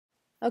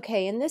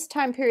Okay, in this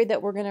time period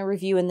that we're going to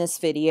review in this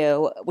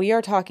video, we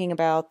are talking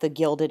about the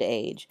Gilded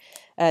Age.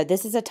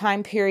 This is a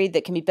time period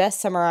that can be best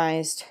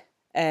summarized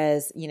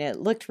as, it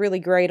looked really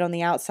great on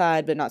the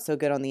outside, but not so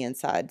good on the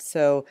inside.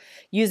 So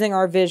using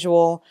our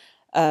visual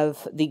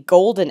of the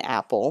golden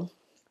apple,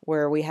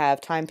 where we have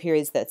time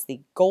periods that's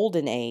the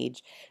golden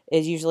age,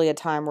 is usually a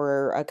time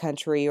where a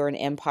country or an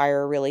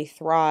empire really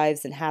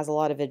thrives and has a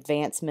lot of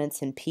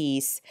advancements and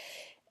peace.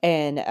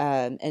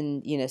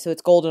 So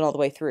it's golden all the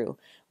way through.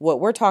 What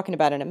we're talking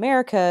about in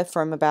America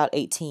from about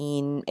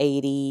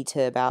 1880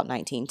 to about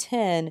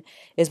 1910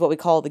 is what we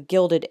call the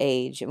Gilded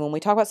Age. And when we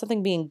talk about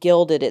something being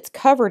gilded, it's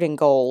covered in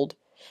gold,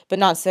 but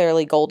not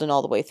necessarily golden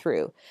all the way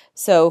through.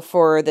 So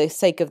for the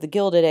sake of the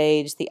Gilded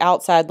Age, the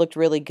outside looked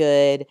really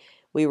good.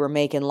 We were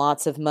making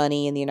lots of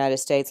money in the United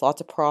States,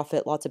 lots of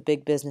profit, lots of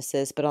big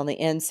businesses, but on the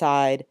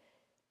inside,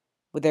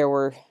 there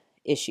were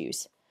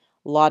issues.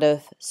 A lot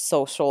of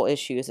social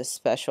issues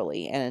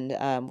especially, and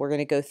we're going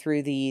to go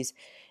through these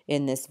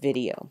in this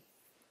video.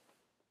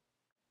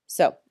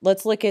 So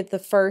let's look at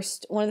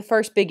one of the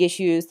first big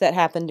issues that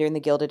happened during the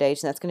Gilded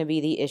Age, and that's going to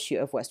be the issue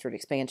of westward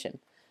expansion.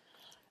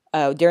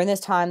 During this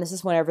time, this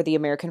is whenever the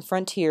American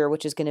frontier,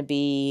 which is going to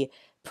be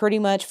pretty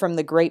much from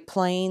the Great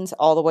Plains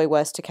all the way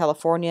west to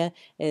California,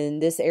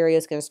 and this area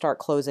is going to start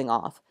closing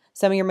off.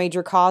 Some of your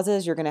major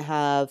causes, you're going to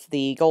have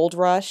the gold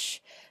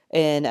rush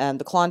in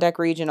the Klondike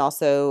region,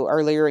 also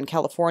earlier in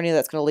California.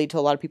 That's going to lead to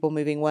a lot of people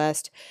moving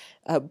west.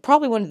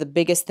 Probably one of the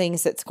biggest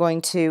things that's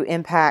going to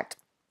impact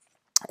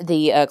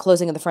the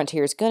closing of the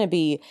frontier is going to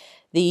be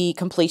the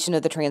completion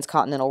of the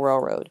Transcontinental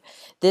Railroad.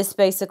 This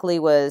basically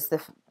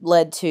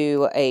led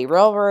to a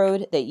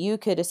railroad that you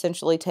could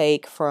essentially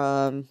take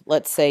from,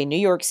 let's say, New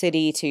York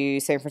City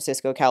to San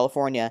Francisco,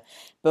 California.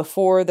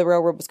 Before the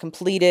railroad was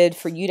completed,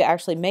 for you to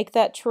actually make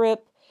that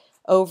trip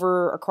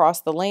over across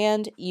the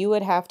land, you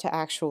would have to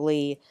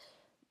actually,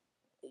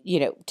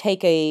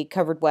 take a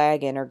covered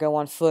wagon or go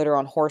on foot or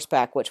on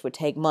horseback, which would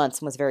take months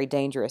and was very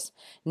dangerous.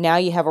 Now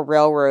you have a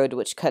railroad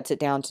which cuts it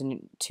down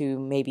to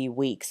maybe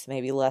weeks,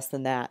 maybe less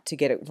than that, to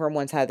get it from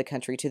one side of the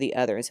country to the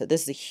other. And so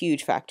this is a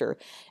huge factor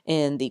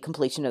in the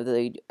completion of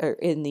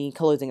in the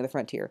closing of the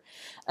frontier.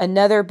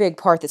 Another big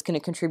part that's going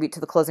to contribute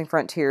to the closing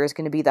frontier is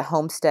going to be the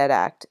Homestead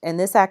Act. And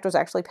this act was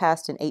actually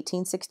passed in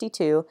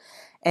 1862.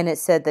 And it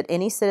said that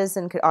any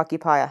citizen could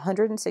occupy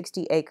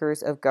 160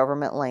 acres of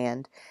government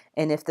land.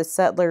 And if the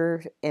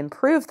settler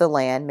improved the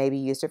land, maybe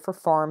used it for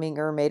farming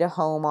or made a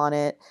home on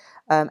it,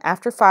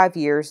 after 5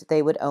 years,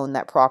 they would own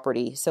that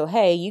property. So,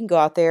 hey, you can go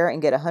out there and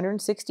get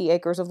 160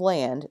 acres of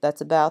land.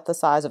 That's about the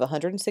size of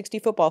 160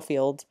 football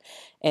fields.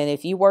 And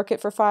if you work it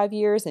for 5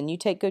 years and you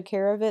take good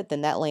care of it, then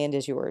that land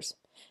is yours.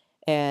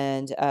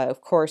 And,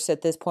 of course,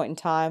 at this point in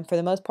time, for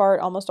the most part,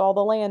 almost all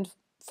the land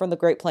from the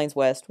Great Plains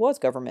West was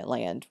government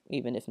land,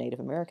 even if Native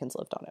Americans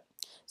lived on it.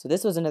 So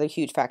this was another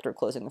huge factor of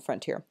closing the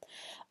frontier.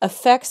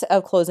 Effects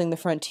of closing the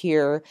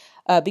frontier,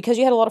 because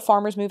you had a lot of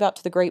farmers move out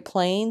to the Great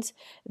Plains,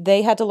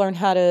 they had to learn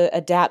how to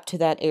adapt to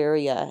that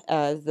area.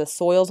 The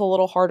soil's a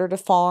little harder to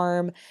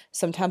farm.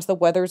 Sometimes the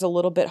weather's a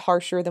little bit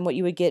harsher than what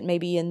you would get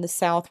maybe in the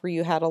South, where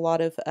you had a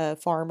lot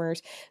of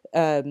farmers.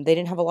 They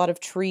didn't have a lot of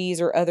trees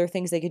or other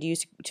things they could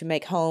use to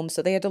make homes,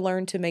 so they had to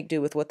learn to make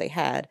do with what they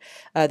had.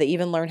 They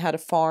even learned how to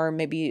farm,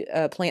 maybe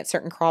plant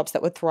certain crops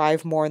that would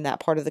thrive more in that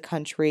part of the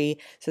country.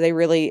 So they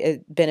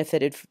really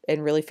benefited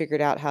and really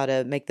figured out how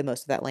to make the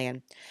most of that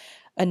land.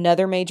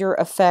 Another major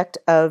effect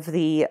of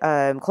the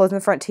closing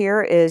the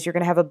frontier is you're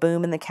going to have a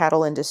boom in the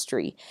cattle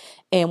industry.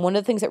 And one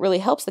of the things that really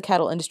helps the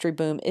cattle industry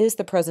boom is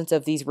the presence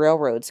of these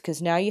railroads,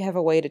 because now you have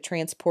a way to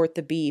transport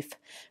the beef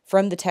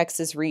from the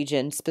Texas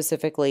region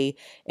specifically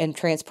and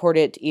transport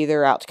it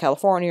either out to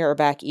California or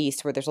back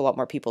east, where there's a lot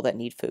more people that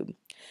need food.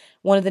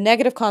 One of the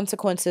negative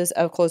consequences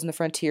of closing the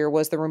frontier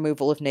was the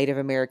removal of Native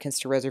Americans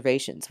to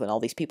reservations. When all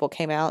these people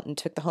came out and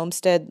took the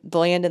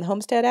land in the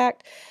Homestead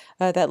Act,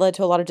 that led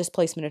to a lot of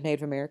displacement of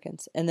Native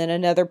Americans. And then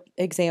another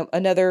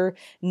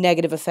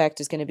negative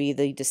effect is going to be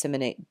the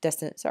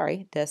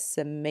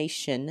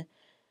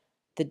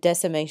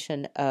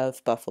decimation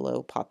of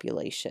buffalo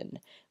population.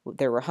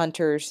 There were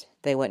hunters.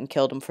 They went and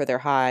killed them for their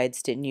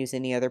hides, didn't use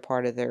any other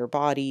part of their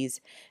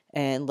bodies,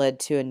 and led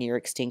to a near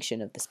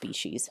extinction of the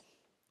species.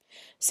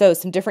 So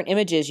some different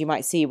images you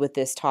might see with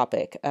this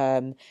topic.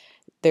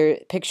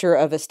 Picture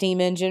of a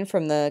steam engine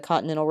from the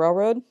Continental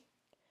Railroad.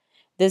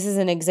 This is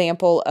an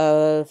example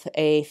of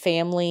a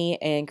family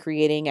and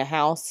creating a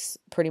house,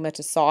 pretty much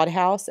a sod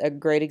house, a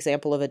great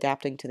example of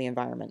adapting to the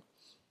environment.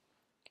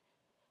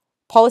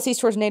 Policies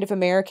towards Native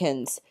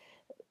Americans.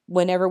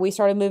 Whenever we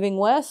started moving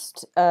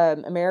west,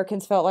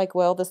 Americans felt like,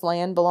 well, this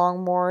land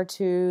belonged more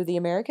to the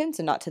Americans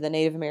and not to the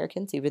Native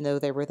Americans, even though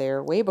they were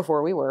there way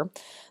before we were.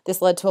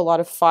 This led to a lot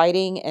of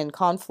fighting and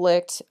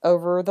conflict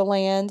over the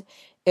land.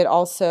 It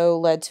also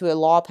led to a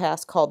law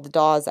passed called the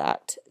Dawes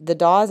Act. The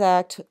Dawes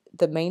Act,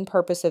 the main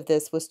purpose of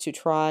this was to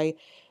try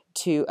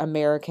to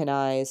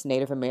Americanize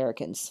Native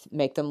Americans,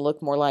 make them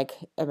look more like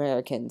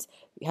Americans,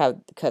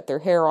 cut their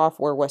hair off,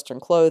 wear Western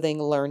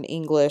clothing, learn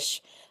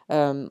English,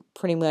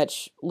 pretty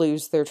much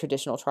lose their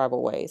traditional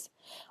tribal ways.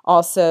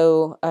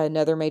 Also,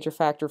 another major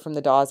factor from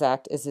the Dawes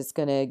Act is it's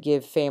going to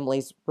give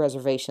families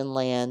reservation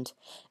land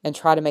and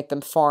try to make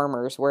them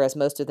farmers, whereas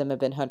most of them have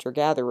been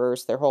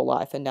hunter-gatherers their whole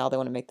life, and now they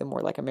want to make them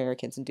more like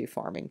Americans and do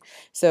farming.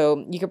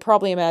 So you could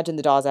probably imagine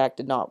the Dawes Act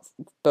did not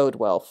bode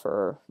well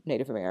for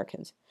Native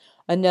Americans.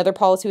 Another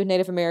policy with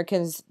Native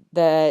Americans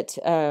that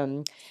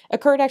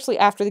occurred actually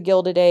after the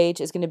Gilded Age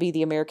is going to be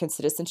the American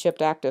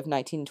Citizenship Act of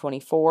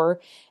 1924.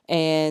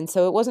 And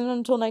so it wasn't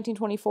until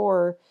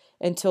 1924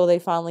 until they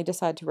finally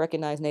decided to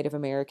recognize Native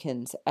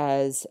Americans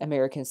as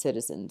American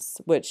citizens,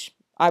 which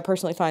I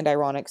personally find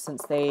ironic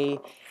since they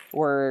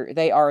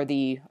are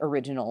the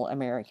original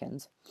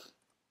Americans.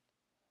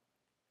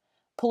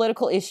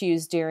 Political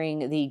issues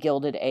during the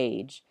Gilded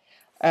Age.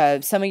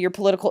 Some of your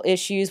political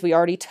issues, we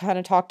already kind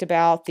of talked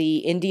about the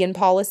Indian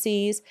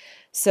policies.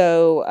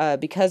 So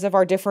because of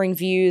our differing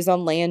views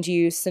on land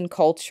use and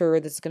culture,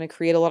 this is going to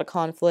create a lot of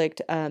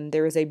conflict.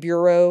 There is a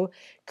bureau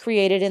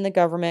created in the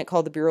government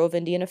called the Bureau of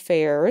Indian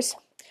Affairs,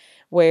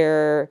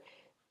 where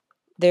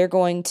they're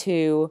going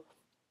to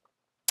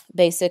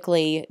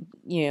basically,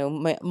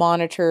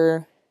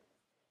 monitor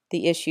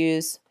the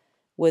issues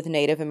with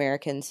Native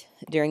Americans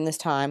during this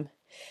time.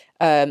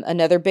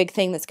 Another big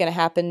thing that's going to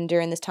happen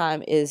during this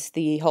time is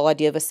the whole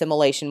idea of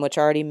assimilation, which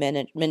I already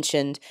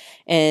mentioned.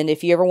 And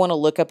if you ever want to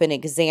look up an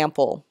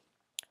example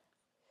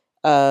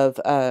of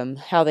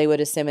how they would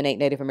assimilate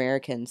Native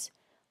Americans,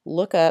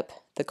 look up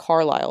the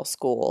Carlisle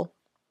School.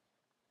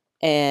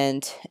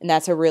 And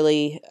that's a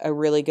really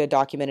good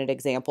documented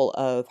example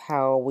of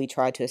how we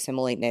try to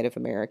assimilate Native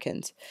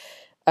Americans.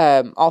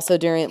 Also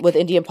with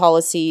Indian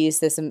policies,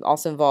 this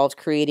also involved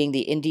creating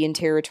the Indian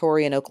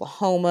Territory in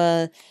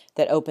Oklahoma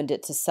that opened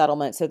it to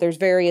settlement. So there's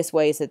various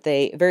ways that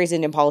various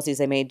Indian policies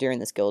they made during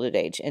this Gilded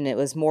Age. And it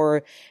was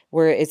more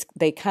where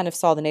they kind of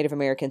saw the Native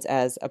Americans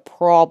as a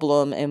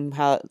problem and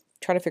trying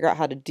to figure out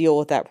how to deal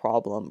with that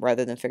problem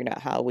rather than figuring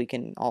out how we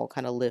can all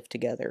kind of live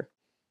together.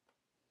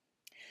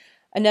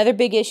 Another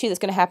big issue that's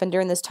going to happen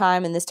during this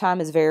time, and this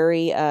time is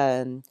very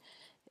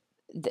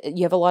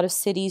you have a lot of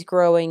cities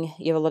growing,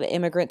 you have a lot of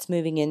immigrants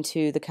moving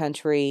into the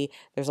country,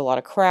 there's a lot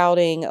of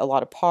crowding, a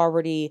lot of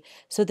poverty.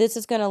 So this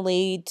is going to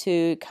lead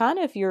to kind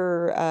of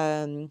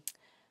the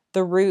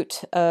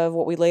root of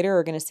what we later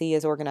are going to see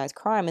as organized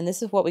crime, and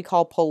this is what we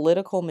call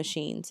political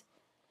machines.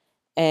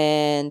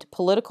 And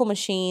political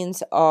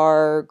machines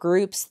are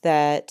groups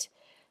that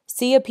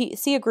see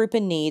a group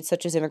in need,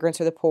 such as immigrants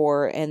or the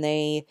poor, and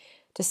they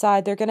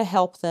decide they're going to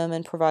help them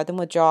and provide them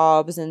with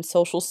jobs and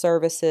social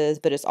services,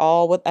 but it's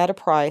all at a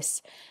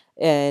price.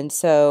 And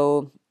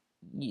so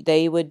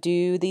they would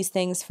do these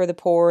things for the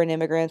poor and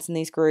immigrants in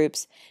these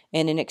groups,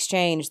 and in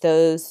exchange,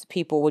 those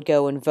people would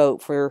go and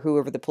vote for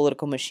whoever the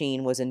political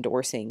machine was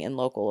endorsing in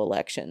local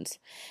elections.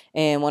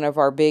 And one of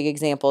our big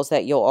examples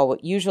that you'll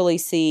usually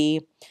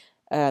see,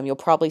 you'll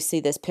probably see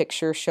this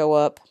picture show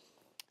up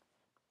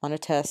on a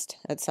test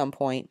at some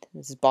point.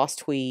 This is Boss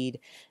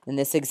Tweed, and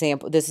this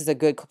is a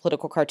good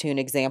political cartoon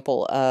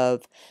example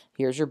of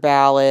here's your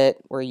ballot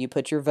where you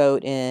put your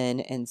vote in,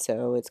 and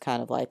so it's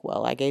kind of like,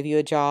 well, I gave you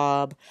a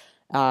job,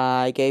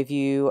 I gave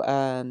you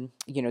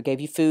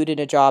gave you food and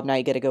a job, now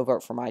you got to go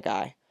vote for my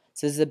guy.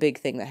 So this is a big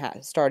thing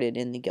that started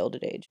in the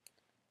Gilded Age.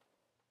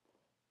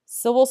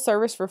 Civil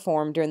service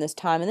reform during this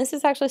time, and this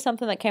is actually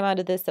something that came out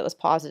of this that was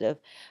positive.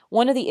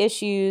 One of the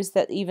issues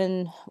that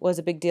even was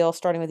a big deal,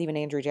 starting with even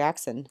Andrew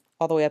Jackson,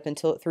 all the way up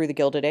until through the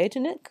Gilded Age,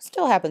 and it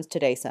still happens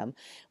today some,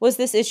 was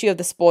this issue of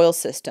the spoils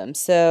system.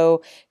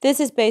 So this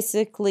is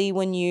basically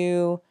when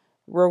you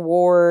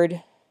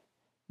reward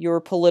your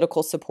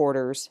political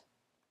supporters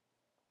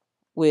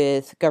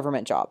with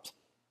government jobs.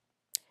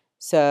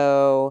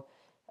 So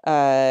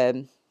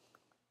that's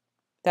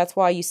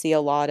why you see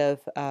a lot of,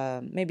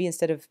 maybe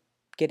instead of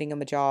getting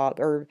them a job,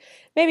 or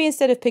maybe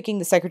instead of picking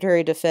the Secretary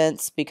of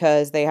Defense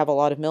because they have a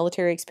lot of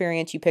military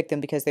experience, you pick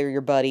them because they're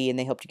your buddy and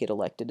they helped you get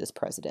elected as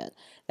president.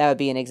 That would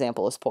be an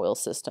example of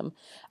spoils system.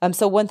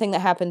 So one thing that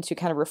happened to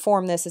kind of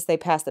reform this is they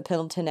passed the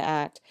Pendleton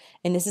Act,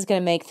 and this is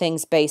going to make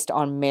things based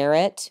on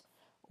merit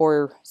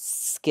or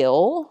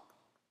skill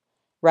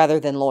rather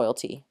than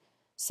loyalty.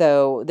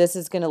 So this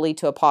is going to lead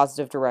to a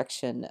positive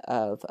direction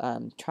of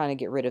trying to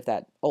get rid of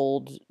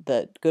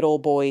the good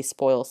old boy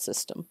spoils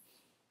system.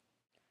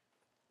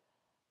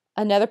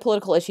 Another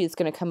political issue that's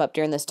going to come up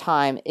during this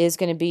time is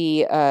going to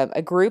be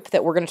a group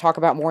that we're going to talk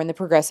about more in the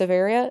progressive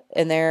area,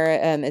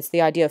 and it's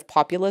the idea of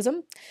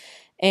populism.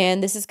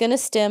 And this is going to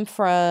stem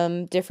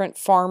from different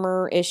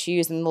farmer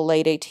issues in the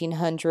late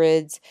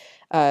 1800s,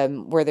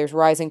 where there's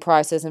rising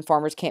prices and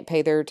farmers can't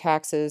pay their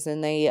taxes,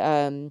 and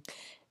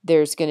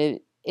it's going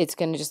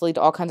to just lead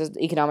to all kinds of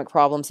economic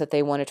problems that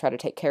they want to try to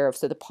take care of.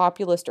 So the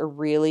populists are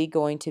really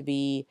going to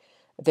be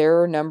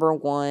their number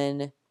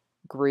one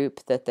group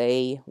that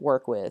they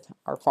work with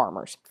are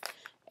farmers.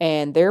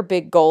 And their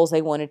big goals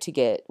they wanted to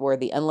get were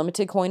the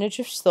unlimited coinage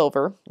of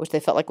silver, which they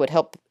felt like would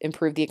help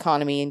improve the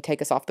economy and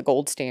take us off the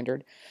gold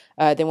standard.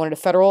 They wanted a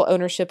federal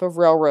ownership of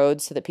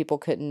railroads so that people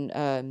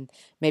couldn't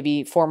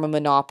maybe form a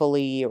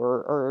monopoly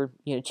or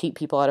cheat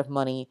people out of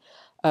money.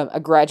 A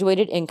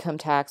graduated income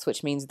tax,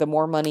 which means the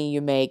more money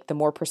you make, the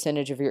more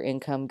percentage of your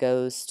income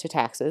goes to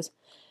taxes,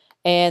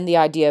 and the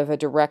idea of a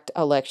direct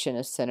election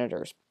of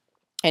senators.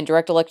 And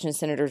direct election of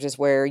senators is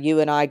where you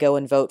and I go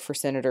and vote for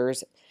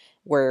senators,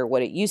 where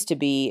what it used to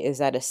be is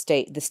that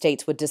the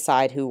states would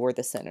decide who were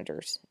the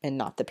senators and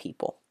not the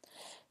people.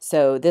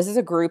 So this is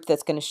a group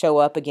that's going to show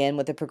up again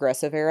with the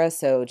progressive era.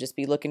 So just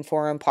be looking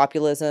for them.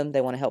 Populism,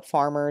 they want to help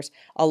farmers.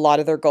 A lot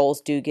of their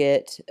goals do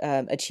get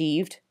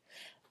achieved,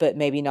 but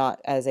maybe not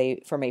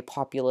from a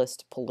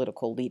populist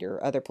political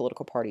leader. Other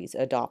political parties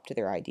adopt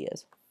their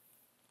ideas.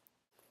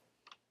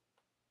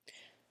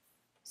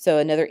 So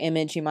another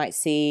image you might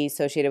see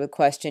associated with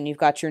question, you've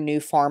got your new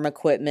farm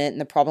equipment, and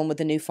the problem with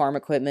the new farm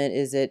equipment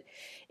is it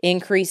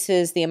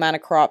increases the amount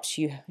of crops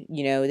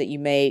that you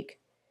make,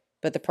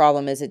 but the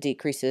problem is it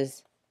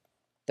decreases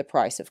the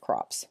price of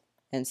crops.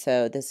 And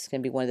so this is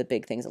going to be one of the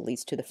big things that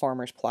leads to the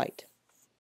farmer's plight.